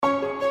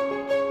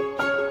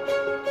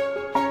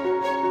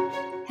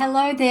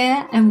Hello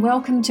there and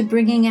welcome to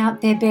Bringing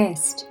Out Their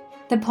Best,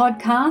 the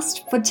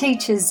podcast for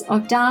teachers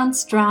of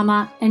dance,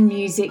 drama and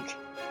music.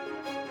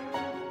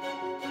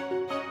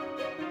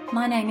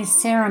 My name is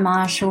Sarah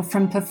Marshall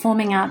from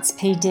Performing Arts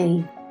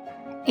PD.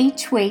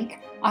 Each week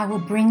I will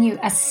bring you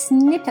a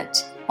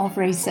snippet of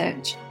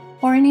research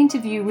or an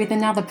interview with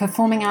another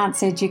performing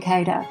arts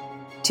educator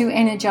to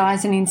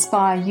energise and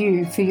inspire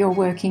you for your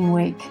working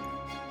week.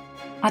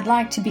 I'd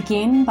like to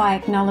begin by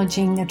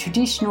acknowledging the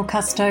traditional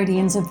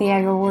custodians of the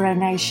Eora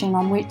Nation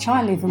on which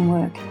I live and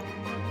work.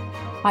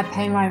 I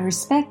pay my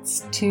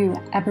respects to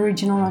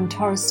Aboriginal and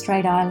Torres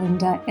Strait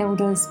Islander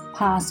elders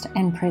past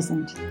and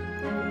present.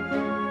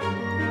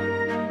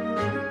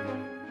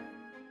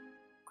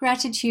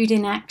 Gratitude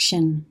in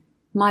action.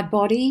 My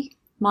body,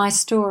 my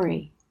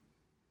story.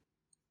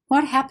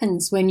 What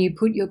happens when you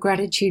put your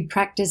gratitude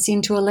practice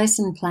into a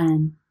lesson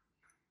plan?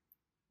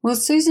 Well,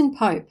 Susan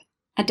Pope,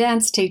 a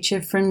dance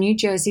teacher from New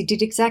Jersey,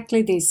 did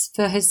exactly this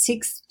for her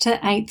 6th to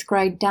 8th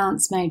grade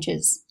dance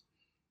majors.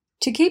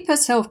 To keep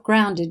herself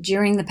grounded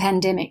during the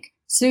pandemic,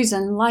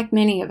 Susan, like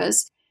many of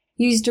us,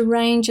 used a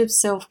range of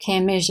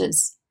self-care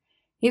measures.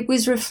 It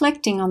was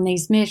reflecting on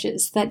these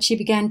measures that she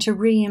began to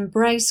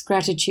re-embrace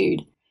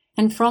gratitude,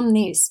 and from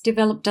this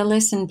developed a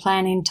lesson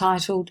plan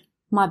entitled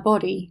My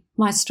Body,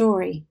 My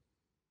Story.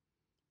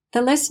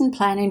 The lesson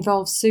plan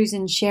involves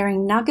Susan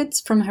sharing nuggets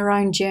from her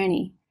own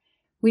journey,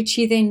 which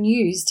she then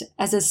used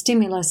as a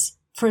stimulus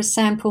for a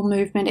sample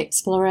movement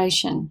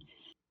exploration,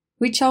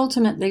 which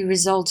ultimately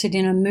resulted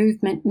in a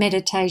movement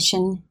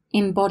meditation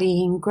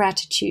embodying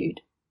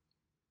gratitude.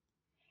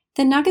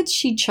 The nuggets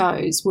she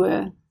chose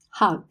were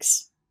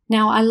hugs.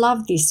 Now, I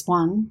love this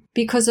one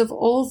because of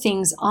all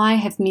things I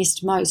have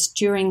missed most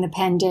during the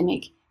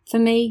pandemic. For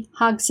me,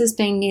 hugs has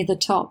been near the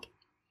top.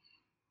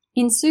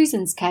 In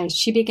Susan's case,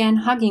 she began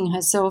hugging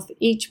herself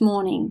each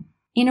morning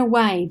in a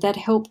way that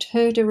helped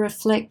her to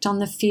reflect on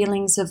the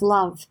feelings of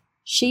love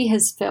she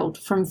has felt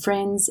from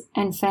friends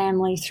and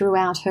family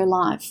throughout her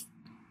life.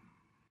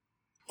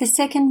 The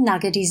second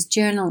nugget is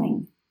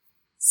journaling,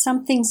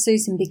 something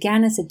Susan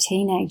began as a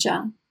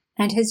teenager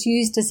and has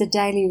used as a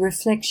daily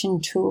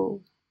reflection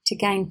tool to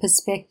gain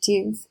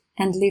perspective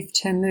and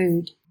lift her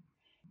mood.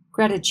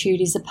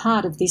 Gratitude is a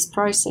part of this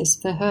process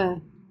for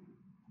her.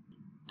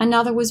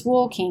 Another was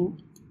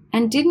walking,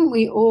 and didn't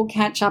we all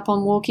catch up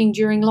on walking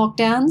during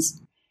lockdowns?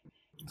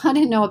 I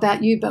don't know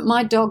about you, but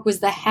my dog was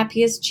the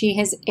happiest she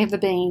has ever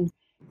been,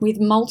 with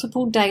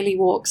multiple daily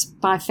walks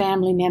by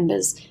family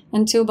members,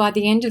 until by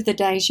the end of the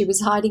day she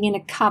was hiding in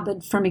a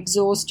cupboard from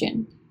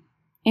exhaustion.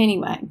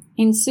 Anyway,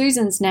 in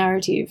Susan's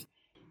narrative,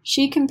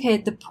 she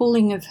compared the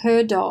pulling of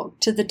her dog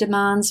to the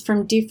demands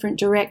from different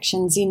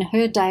directions in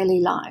her daily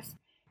life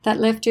that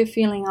left her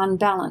feeling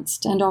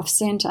unbalanced and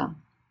off-centre.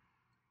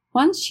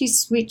 Once she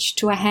switched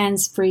to a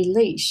hands-free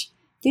leash,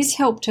 this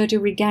helped her to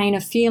regain a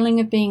feeling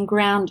of being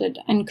grounded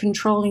and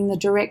controlling the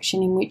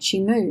direction in which she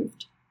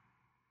moved.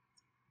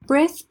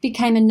 Breath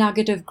became a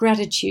nugget of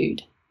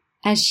gratitude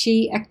as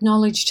she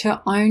acknowledged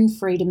her own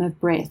freedom of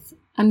breath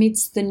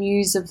amidst the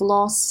news of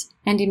loss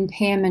and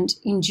impairment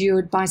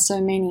endured by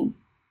so many.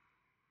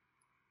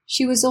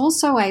 She was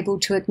also able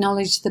to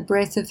acknowledge the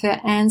breath of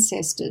her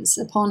ancestors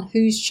upon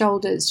whose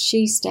shoulders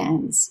she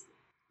stands,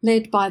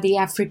 led by the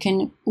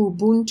African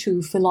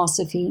Ubuntu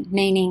philosophy,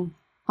 meaning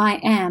I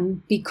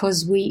am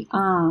because we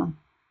are.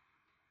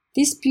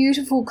 This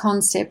beautiful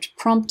concept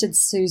prompted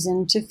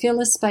Susan to fill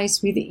a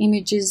space with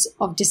images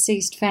of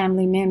deceased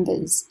family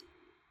members,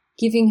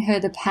 giving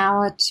her the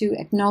power to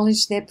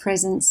acknowledge their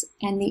presence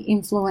and the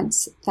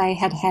influence they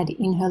had had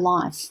in her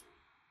life.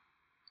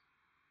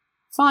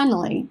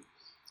 Finally,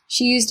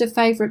 she used a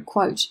favourite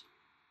quote,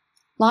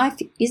 "Life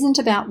isn't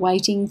about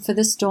waiting for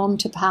the storm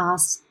to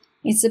pass,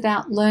 it's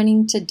about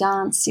learning to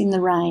dance in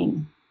the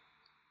rain."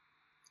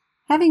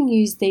 Having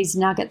used these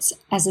nuggets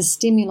as a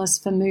stimulus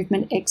for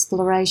movement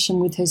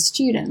exploration with her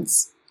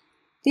students,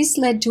 this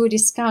led to a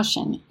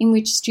discussion in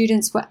which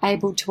students were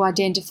able to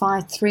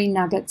identify 3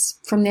 nuggets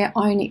from their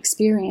own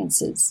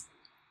experiences.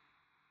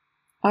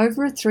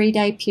 Over a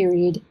 3-day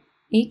period,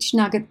 each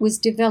nugget was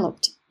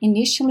developed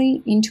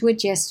initially into a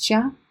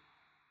gesture,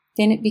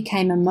 then it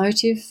became a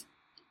motive,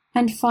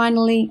 and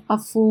finally a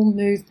full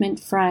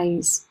movement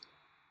phrase.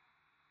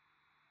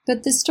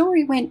 But the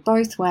story went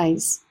both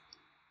ways.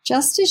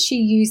 Just as she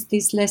used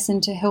this lesson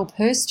to help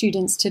her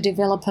students to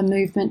develop a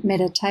movement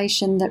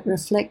meditation that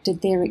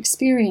reflected their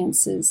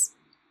experiences,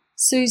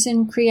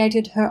 Susan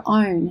created her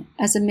own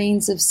as a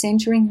means of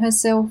centering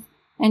herself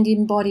and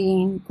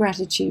embodying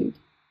gratitude.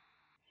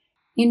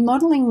 In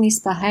modelling this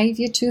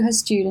behaviour to her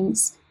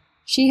students,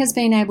 she has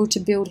been able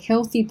to build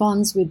healthy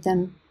bonds with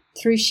them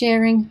through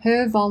sharing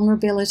her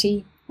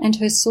vulnerability and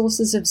her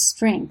sources of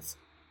strength,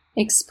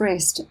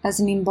 expressed as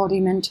an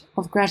embodiment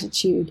of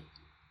gratitude.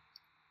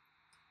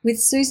 With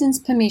Susan's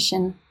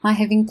permission, I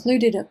have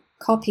included a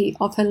copy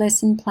of her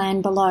lesson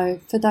plan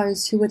below for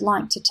those who would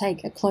like to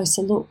take a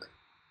closer look.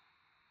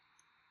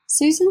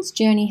 Susan's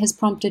journey has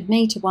prompted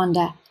me to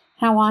wonder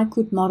how I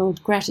could model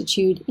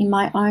gratitude in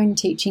my own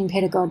teaching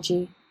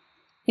pedagogy.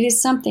 It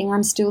is something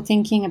I'm still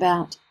thinking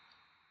about.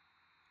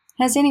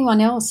 Has anyone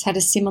else had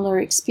a similar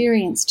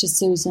experience to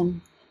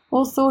Susan,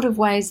 or thought of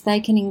ways they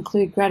can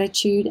include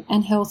gratitude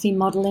and healthy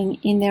modelling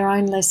in their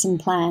own lesson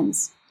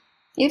plans?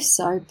 If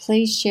so,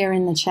 please share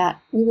in the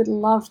chat. We would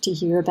love to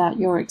hear about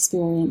your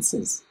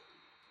experiences.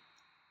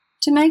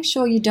 To make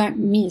sure you don't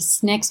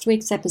miss next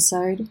week's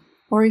episode,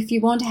 or if you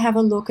want to have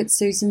a look at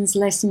Susan's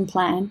lesson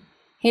plan,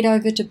 head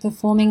over to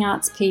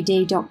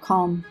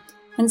performingartspd.com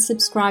and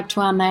subscribe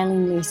to our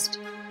mailing list.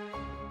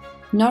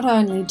 Not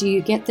only do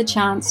you get the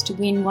chance to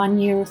win 1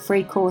 year of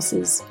free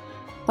courses,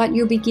 but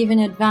you'll be given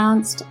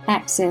advanced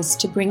access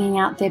to bringing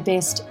out their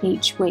best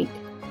each week.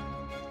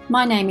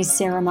 My name is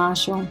Sarah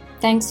Marshall.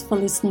 Thanks for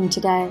listening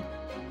today.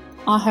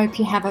 I hope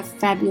you have a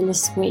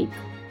fabulous week,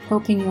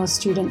 helping your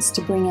students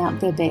to bring out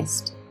their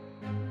best.